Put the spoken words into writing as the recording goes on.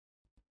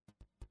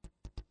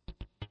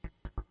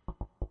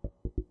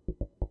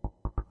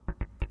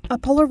A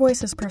Polar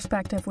Voices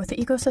perspective with the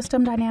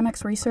Ecosystem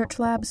Dynamics Research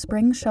Lab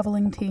Spring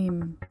Shoveling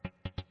Team.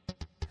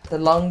 The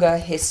longer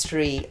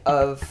history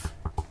of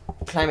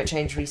climate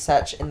change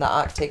research in the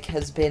Arctic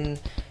has been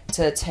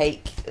to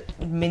take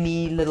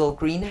mini little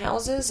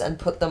greenhouses and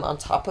put them on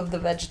top of the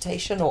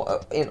vegetation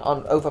or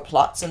on over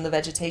plots in the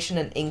vegetation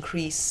and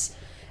increase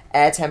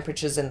air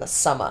temperatures in the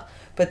summer.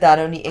 But that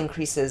only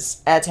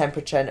increases air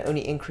temperature and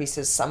only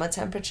increases summer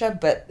temperature,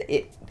 but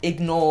it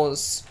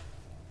ignores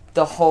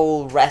the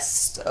whole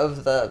rest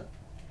of the,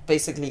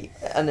 basically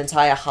an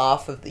entire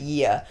half of the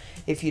year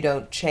if you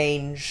don't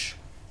change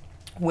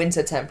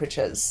winter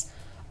temperatures.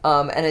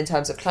 And in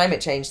terms of climate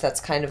change, that's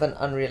kind of an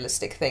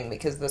unrealistic thing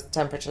because the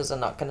temperatures are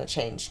not going to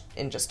change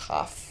in just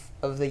half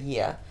of the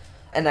year.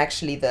 And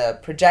actually the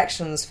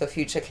projections for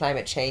future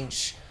climate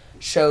change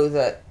show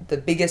that the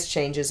biggest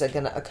changes are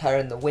going to occur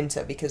in the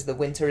winter because the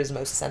winter is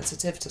most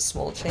sensitive to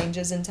small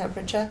changes in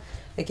temperature.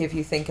 Like if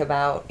you think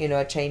about,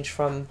 a change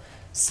from,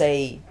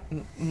 say,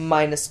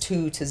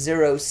 -2 to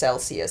 0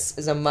 Celsius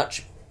is a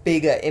much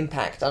bigger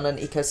impact on an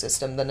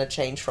ecosystem than a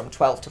change from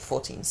 12 to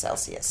 14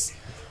 Celsius.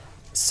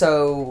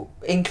 So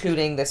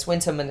including this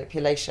winter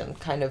manipulation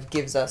kind of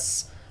gives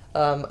us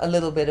a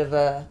little bit of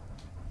a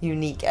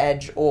unique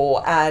edge,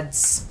 or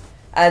adds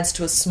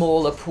to a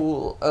smaller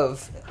pool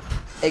of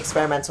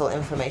experimental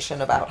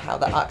information about how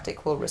the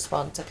Arctic will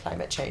respond to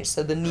climate change.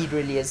 So the need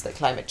really is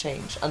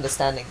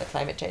understanding the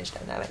climate change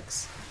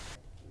dynamics.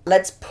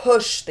 Let's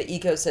push the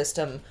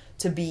ecosystem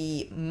to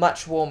be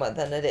much warmer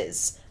than it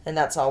is, and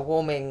that's our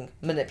warming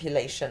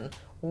manipulation.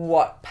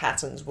 What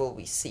patterns will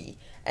we see?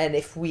 And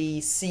if we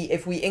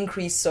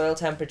increase soil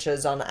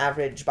temperatures on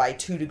average by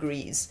 2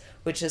 degrees,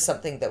 which is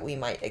something that we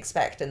might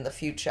expect in the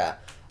future,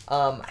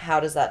 how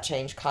does that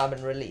change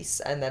carbon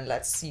release? And then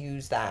let's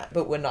use that.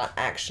 But we're not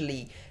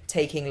actually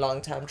taking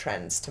long-term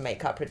trends to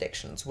make our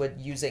predictions. We're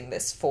using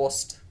this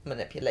forced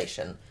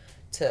manipulation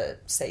to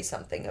say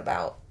something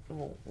about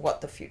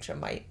what the future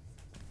might.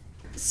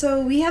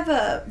 So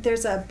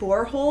there's a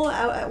borehole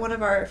out at one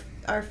of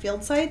our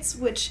field sites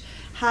which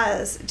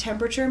has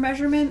temperature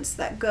measurements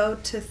that go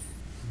to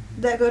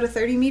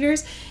 30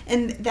 meters,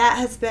 and that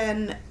has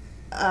been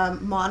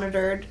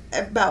monitored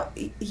about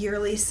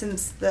yearly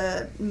since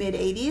the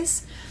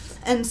mid-'80s,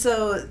 and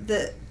so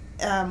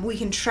we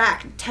can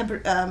track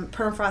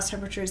permafrost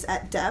temperatures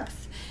at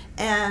depth,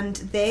 and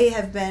they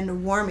have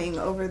been warming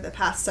over the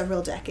past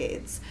several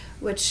decades,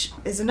 which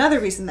is another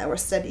reason that we're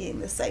studying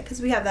this site, because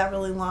we have that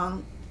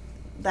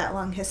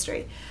long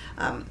history.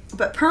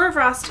 But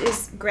permafrost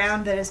is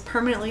ground that is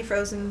permanently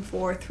frozen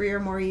for 3 or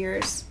more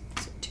years.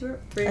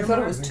 I thought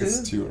it was 2.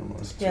 It's 2 or more.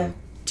 Yeah.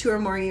 2 or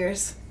more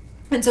years.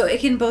 And so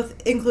it can both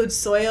include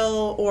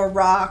soil or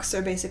rocks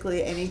or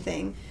basically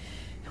anything.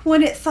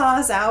 When it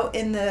thaws out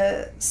in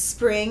the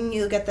spring,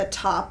 you'll get the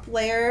top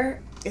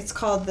layer. It's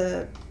called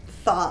the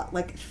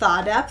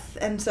thaw depth.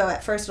 And so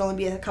at first it'll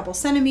only be a couple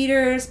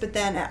centimeters, but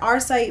then at our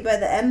site, by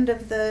the end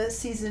of the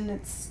season,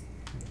 it's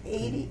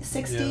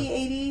 60 to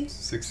 80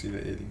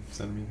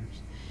 centimeters.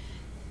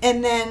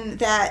 And then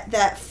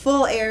that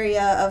full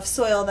area of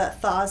soil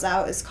that thaws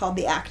out is called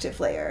the active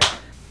layer.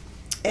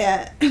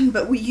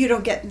 But you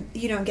don't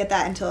get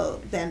that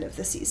until the end of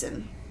the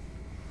season.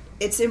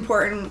 It's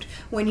important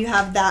when you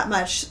have that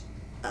much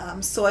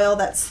soil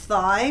that's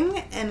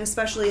thawing, and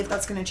especially if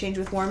that's going to change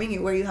with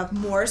warming, where you have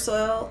more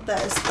soil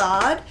that is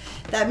thawed,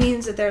 that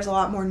means that there's a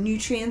lot more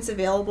nutrients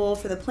available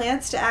for the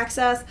plants to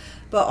access,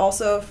 but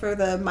also for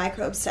the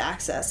microbes to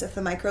access if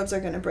the microbes are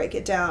going to break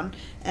it down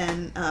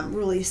and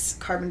release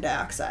carbon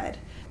dioxide.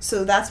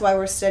 So that's why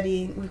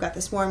we've got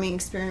this warming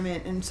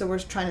experiment, and so we're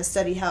trying to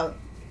study how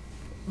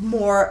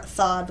more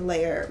thawed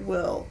layer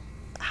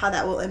how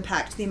that will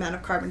impact the amount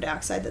of carbon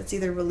dioxide that's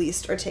either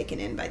released or taken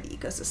in by the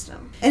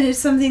ecosystem. And it's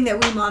something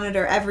that we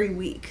monitor every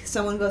week.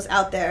 Someone goes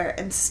out there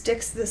and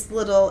sticks this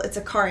it's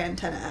a car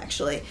antenna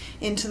actually,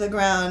 into the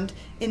ground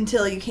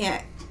until you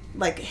can't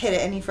hit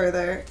it any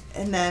further,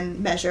 and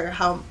then measure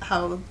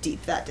how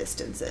deep that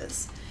distance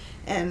is.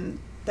 And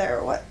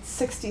there are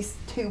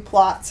 62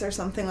 plots or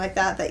something like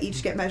that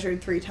each get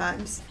measured 3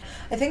 times.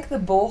 I think the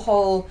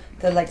borehole,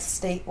 the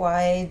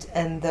statewide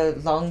and the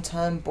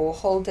long-term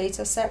borehole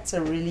data sets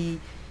are really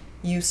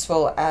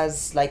useful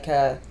as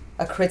a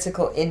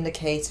critical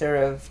indicator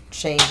of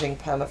changing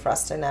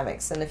permafrost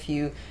dynamics. And if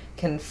you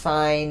can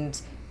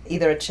find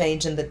either a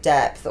change in the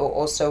depth or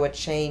also a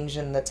change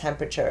in the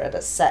temperature at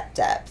a set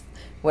depth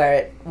where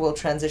it will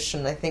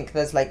transition, I think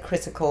there's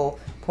critical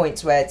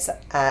points where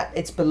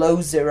it's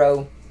below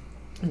 0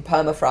 in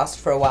permafrost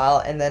for a while,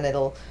 and then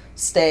it'll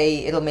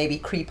maybe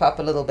creep up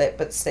a little bit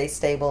but stay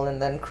stable,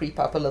 and then creep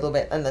up a little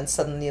bit, and then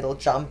suddenly it'll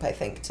jump, I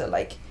think, to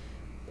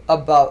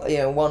above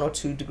 1 or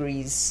 2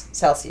 degrees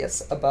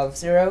Celsius above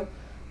 0,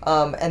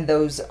 and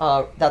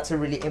that's a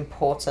really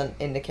important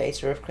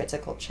indicator of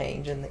critical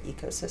change in the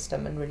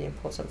ecosystem, and really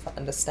important for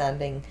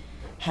understanding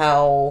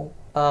how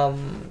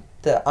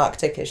the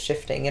Arctic is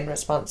shifting in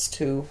response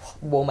to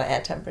warmer air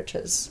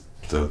temperatures.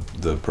 The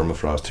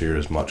permafrost here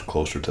is much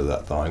closer to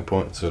that thawing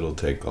point, so it'll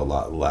take a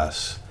lot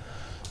less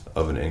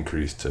of an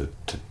increase to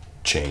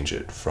change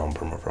it from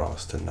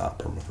permafrost to not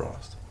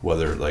permafrost.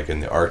 Whether like in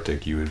the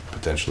Arctic you would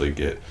potentially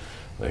get,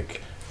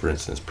 like for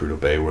instance Prudhoe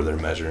Bay where they're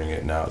measuring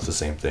it now, it's the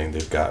same thing.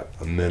 They've got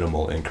a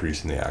minimal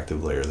increase in the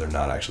active layer. They're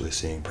not actually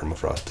seeing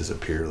permafrost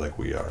disappear like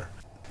we are.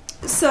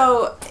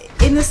 So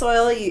in the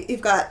soil,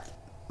 you've got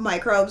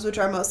microbes, which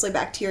are mostly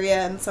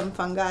bacteria and some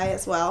fungi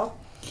as well.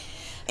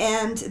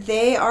 And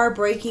they are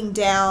breaking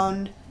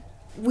down,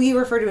 we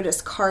refer to it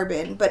as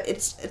carbon, but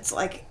it's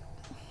like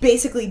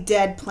basically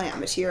dead plant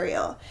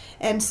material.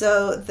 And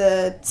so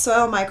the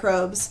soil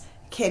microbes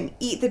can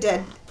eat the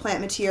dead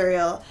plant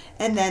material,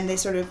 and then they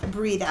sort of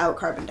breathe out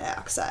carbon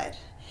dioxide.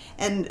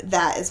 And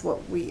that is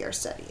what we are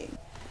studying.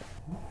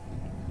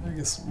 I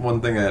guess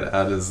one thing I'd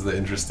add is the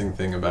interesting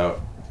thing about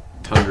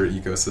tundra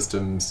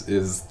ecosystems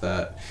is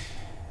that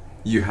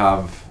you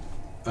have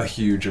a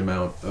huge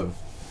amount of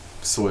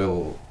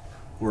soil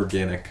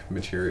organic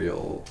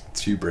material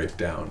to break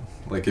down.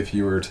 Like if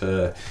you were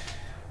to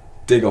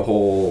dig a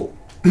hole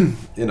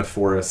in a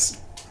forest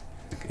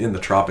in the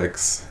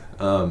tropics,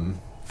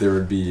 there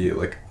would be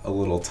like a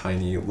little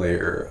tiny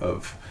layer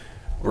of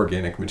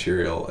organic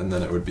material, and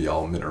then it would be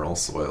all mineral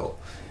soil,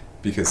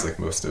 because like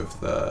most of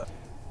the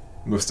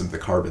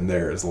carbon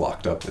there is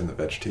locked up in the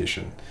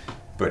vegetation.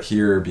 But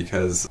here,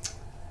 because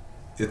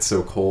it's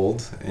so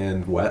cold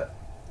and wet,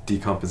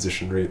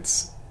 decomposition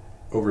rates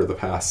over the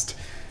past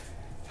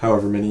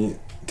however many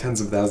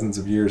tens of thousands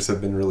of years have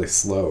been really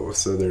slow.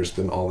 So there's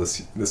been all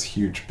this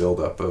huge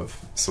buildup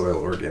of soil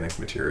organic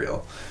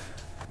material.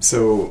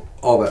 So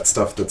all that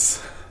stuff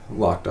that's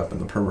locked up in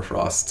the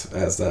permafrost,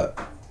 as that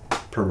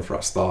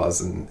permafrost thaws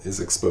and is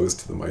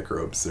exposed to the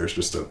microbes, there's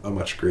just a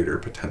much greater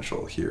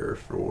potential here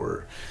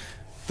for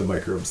the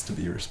microbes to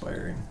be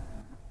respiring.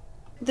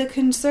 The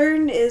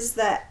concern is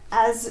that,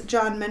 as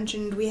John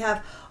mentioned, we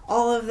have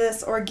all of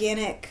this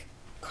organic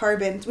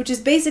carbon, which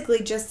is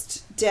basically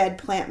just dead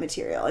plant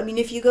material. I mean,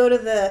 if you go to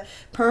the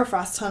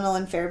permafrost tunnel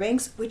in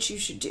Fairbanks, which you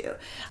should do,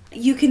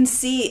 you can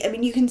see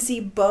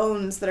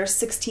bones that are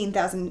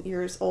 16,000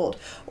 years old,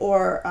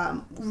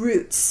 or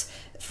roots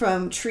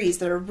from trees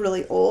that are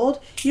really old.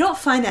 You don't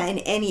find that in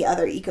any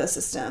other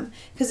ecosystem,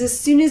 because as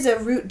soon as a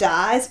root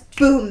dies,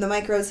 boom, the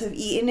microbes have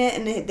eaten it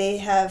and they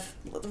have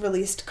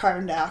released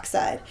carbon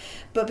dioxide.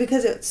 But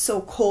because it's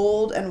so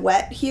cold and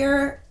wet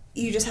here,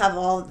 you just have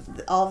all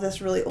of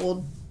this really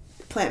old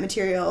plant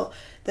material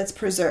that's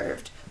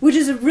preserved, which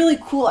is a really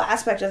cool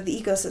aspect of the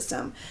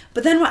ecosystem.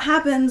 But then what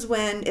happens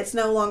when it's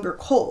no longer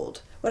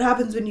cold? What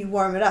happens when you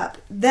warm it up?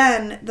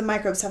 Then the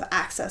microbes have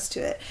access to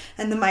it,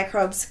 and the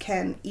microbes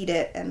can eat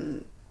it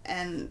and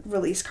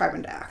release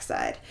carbon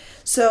dioxide.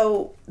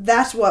 So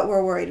that's what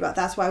we're worried about.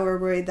 That's why we're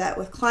worried that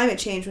with climate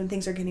change, when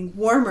things are getting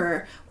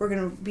warmer, we're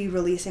going to be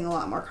releasing a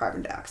lot more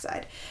carbon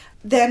dioxide.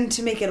 Then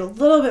to make it a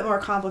little bit more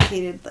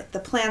complicated, like the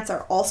plants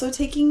are also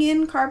taking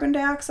in carbon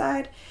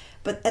dioxide,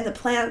 and the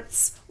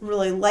plants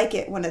really like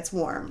it when it's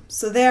warm.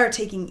 So they're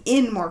taking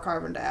in more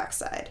carbon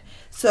dioxide.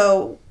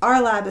 So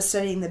our lab is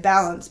studying the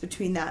balance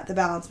between that, the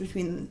balance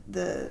between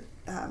the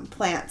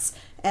plants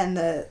and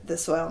the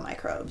soil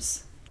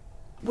microbes.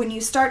 When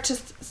you start to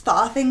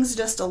thaw things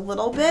just a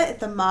little bit, at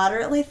the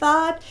moderately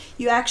thawed,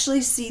 you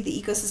actually see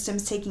the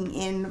ecosystems taking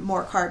in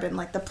more carbon,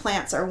 like the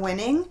plants are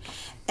winning.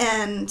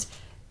 And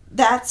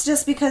that's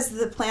just because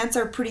the plants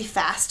are pretty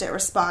fast at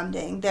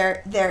responding.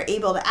 They're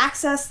able to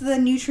access the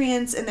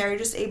nutrients, and they're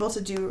just able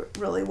to do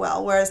really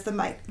well, whereas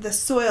the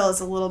soil is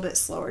a little bit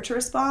slower to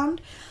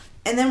respond.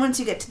 And then once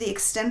you get to the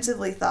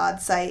extensively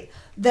thawed site,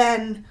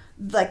 then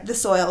like the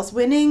soil's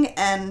winning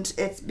and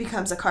it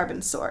becomes a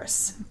carbon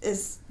source,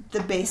 is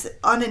the base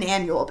on an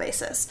annual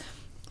basis.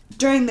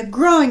 During the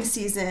growing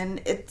season,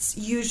 it's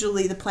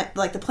usually the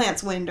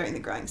plants win during the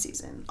growing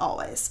season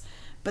always,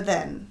 but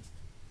then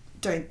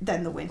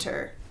the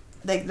winter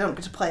they don't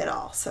get to play at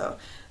all, so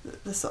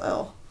the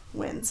soil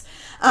wins.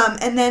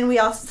 And then we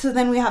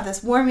have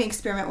this warming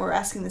experiment where we're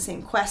asking the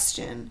same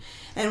question,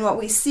 and what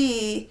we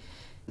see,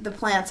 the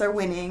plants are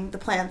winning. The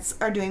plants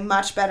are doing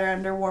much better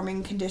under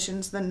warming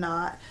conditions than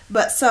not,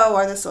 but so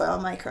are the soil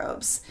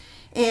microbes.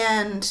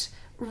 And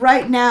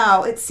right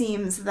now, it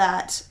seems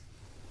that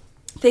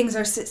things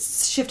are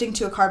shifting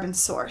to a carbon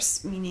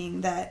source,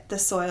 meaning that the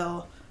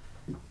soil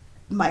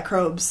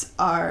microbes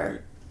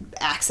are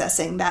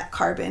accessing that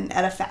carbon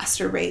at a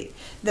faster rate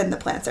than the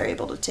plants are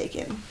able to take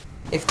in.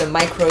 If the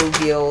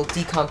microbial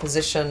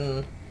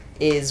decomposition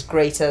is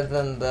greater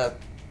than the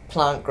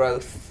plant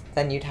growth,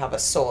 then you'd have a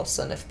source,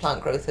 and if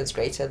plant growth is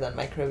greater than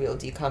microbial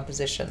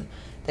decomposition,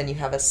 then you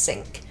have a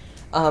sink.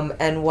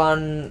 And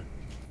one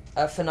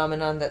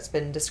phenomenon that's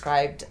been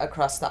described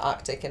across the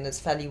Arctic and is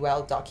fairly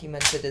well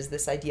documented is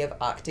this idea of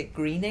Arctic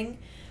greening,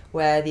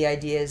 where the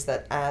idea is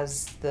that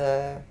as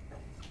the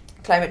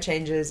climate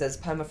changes, as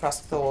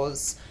permafrost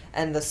thaws,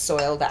 and the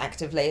soil, the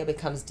active layer,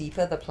 becomes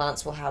deeper, the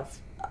plants will have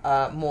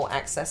more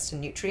access to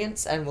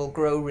nutrients and will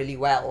grow really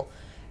well,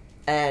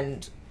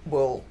 and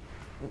will,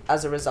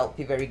 as a result,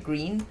 be very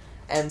green.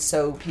 And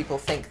so people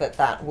think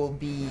that will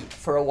be,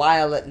 for a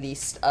while at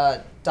least,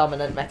 a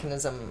dominant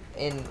mechanism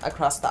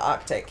across the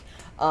Arctic.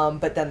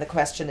 But then the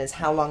question is,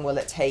 how long will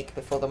it take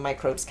before the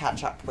microbes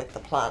catch up with the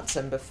plants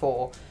and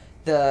before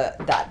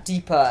that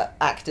deeper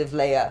active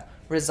layer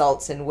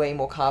results in way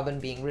more carbon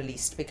being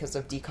released because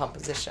of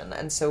decomposition?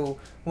 And so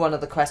one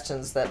of the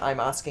questions that I'm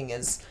asking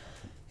is,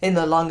 in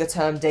the longer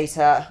term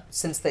data,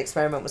 since the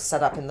experiment was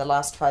set up in the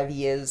last 5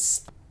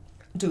 years,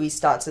 do we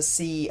start to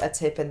see a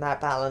tip in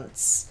that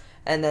balance?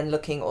 And then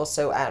looking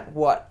also at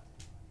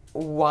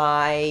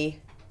why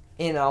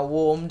in our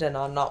warmed and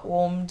our not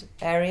warmed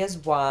areas,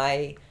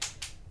 why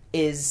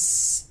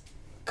is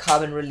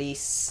carbon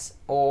release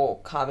or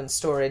carbon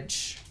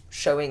storage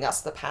showing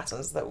us the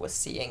patterns that we're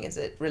seeing? Is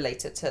it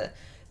related to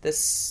the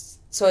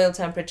soil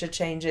temperature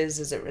changes?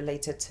 Is it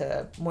related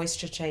to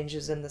moisture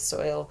changes in the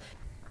soil?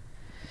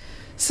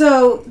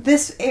 So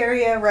this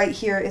area right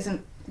here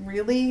isn't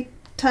really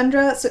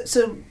tundra.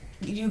 So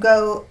you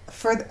go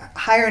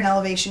higher in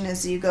elevation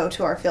as you go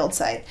to our field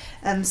site.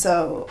 And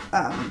so,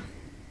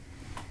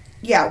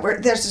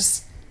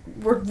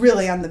 we're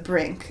really on the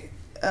brink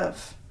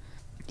of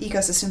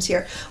ecosystems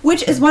here,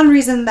 which is one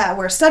reason that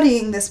we're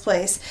studying this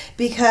place,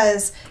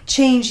 because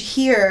change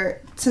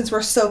here, since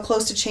we're so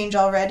close to change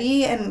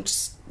already, and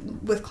just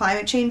with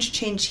climate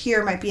change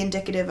here might be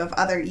indicative of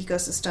other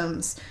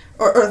ecosystems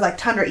or like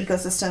tundra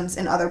ecosystems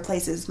in other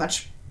places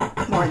much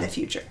more in the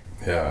future.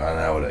 Yeah, and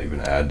I would even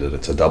add that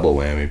it's a double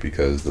whammy,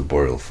 because the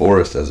boreal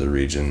forest as a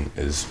region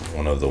is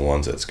one of the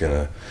ones that's going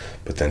to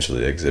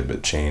potentially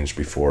exhibit change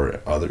before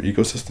other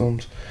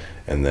ecosystems,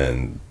 and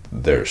then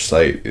their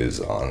site is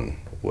on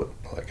what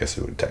I guess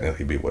it would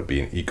technically be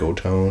an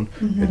ecotone.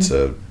 Mm-hmm. It's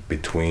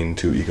between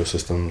two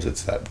ecosystems.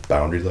 It's that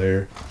boundary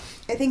layer.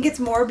 I think it's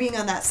more being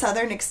on that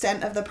southern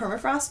extent of the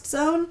permafrost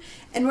zone,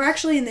 and we're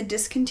actually in the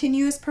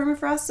discontinuous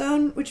permafrost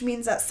zone, which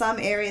means that some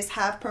areas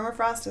have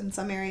permafrost and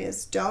some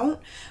areas don't,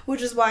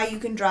 which is why you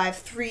can drive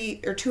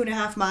 3 or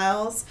 2.5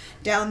 miles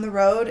down the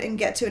road and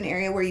get to an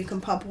area where you can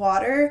pump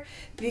water,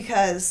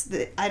 because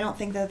I don't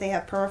think that they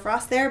have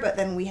permafrost there, but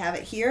then we have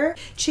it here.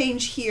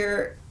 Change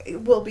here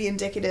will be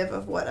indicative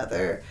of what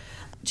other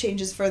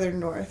changes further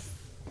north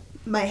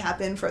might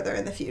happen further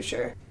in the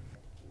future.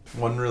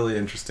 One really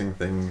interesting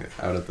thing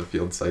out at the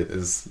field site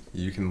is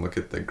you can look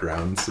at the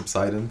ground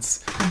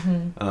subsidence,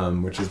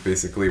 which is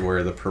basically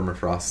where the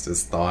permafrost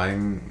is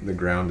thawing. The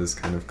ground is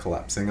kind of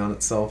collapsing on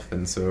itself,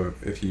 and so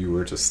if you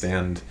were to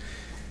stand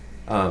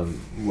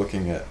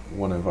looking at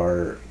one of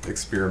our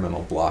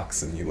experimental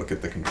blocks and you look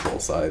at the control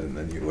side and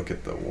then you look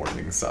at the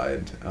warning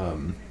side,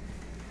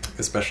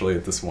 especially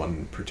at this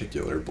one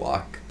particular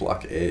block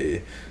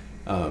A,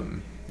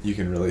 you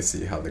can really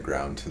see how the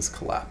ground has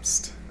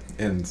collapsed.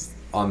 And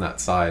on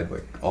that side,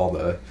 like all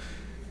the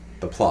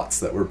plots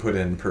that were put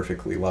in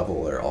perfectly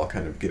level are all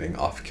kind of getting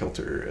off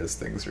kilter as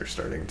things are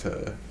starting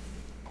to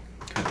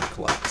kind of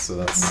collapse. So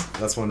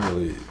that's one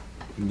really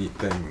neat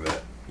thing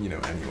that, you know,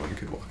 anyone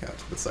could walk out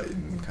to the site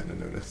and kind of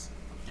notice.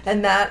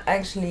 And that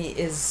actually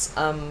is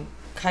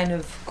kind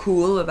of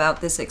cool about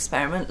this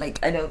experiment.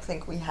 Like, I don't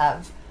think we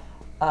have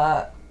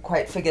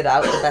quite figured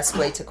out the best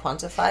way to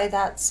quantify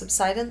that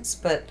subsidence,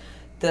 but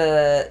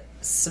the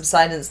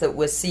subsidence that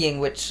we're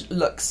seeing, which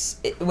looks,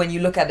 when you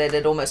look at it,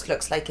 it almost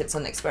looks like it's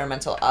an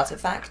experimental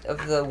artifact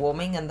of the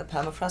warming and the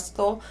permafrost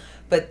thaw,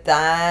 but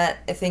that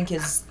I think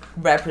is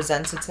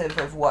representative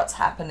of what's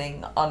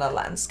happening on a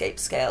landscape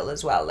scale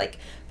as well. Like,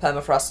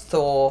 permafrost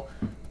thaw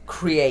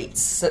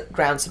creates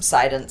ground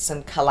subsidence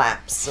and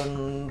collapse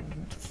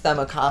and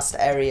thermokarst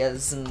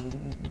areas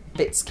and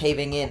bits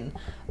caving in,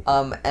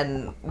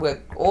 and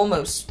we're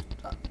almost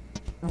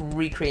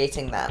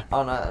recreating that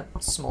on a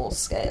small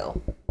scale.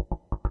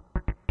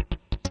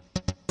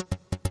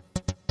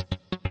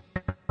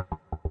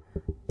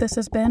 This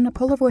has been a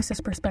Polar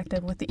Voices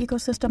Perspective with the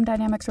Ecosystem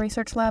Dynamics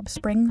Research Lab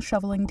Spring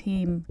Shoveling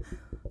Team,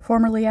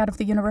 formerly out of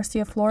the University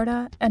of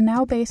Florida and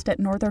now based at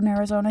Northern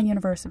Arizona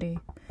University.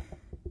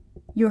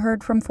 You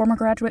heard from former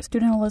graduate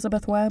student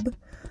Elizabeth Webb,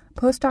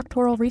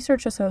 postdoctoral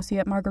research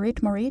associate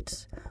Marguerite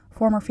Moritz,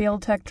 former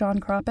field tech John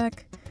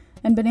Kropek,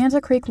 and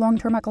Bonanza Creek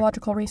Long-Term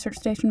Ecological Research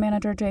Station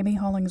Manager Jamie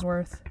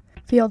Hollingsworth.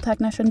 Field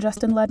technician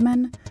Justin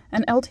Ledman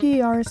and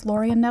LTER's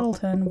Lorian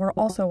Nettleton were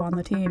also on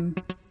the team.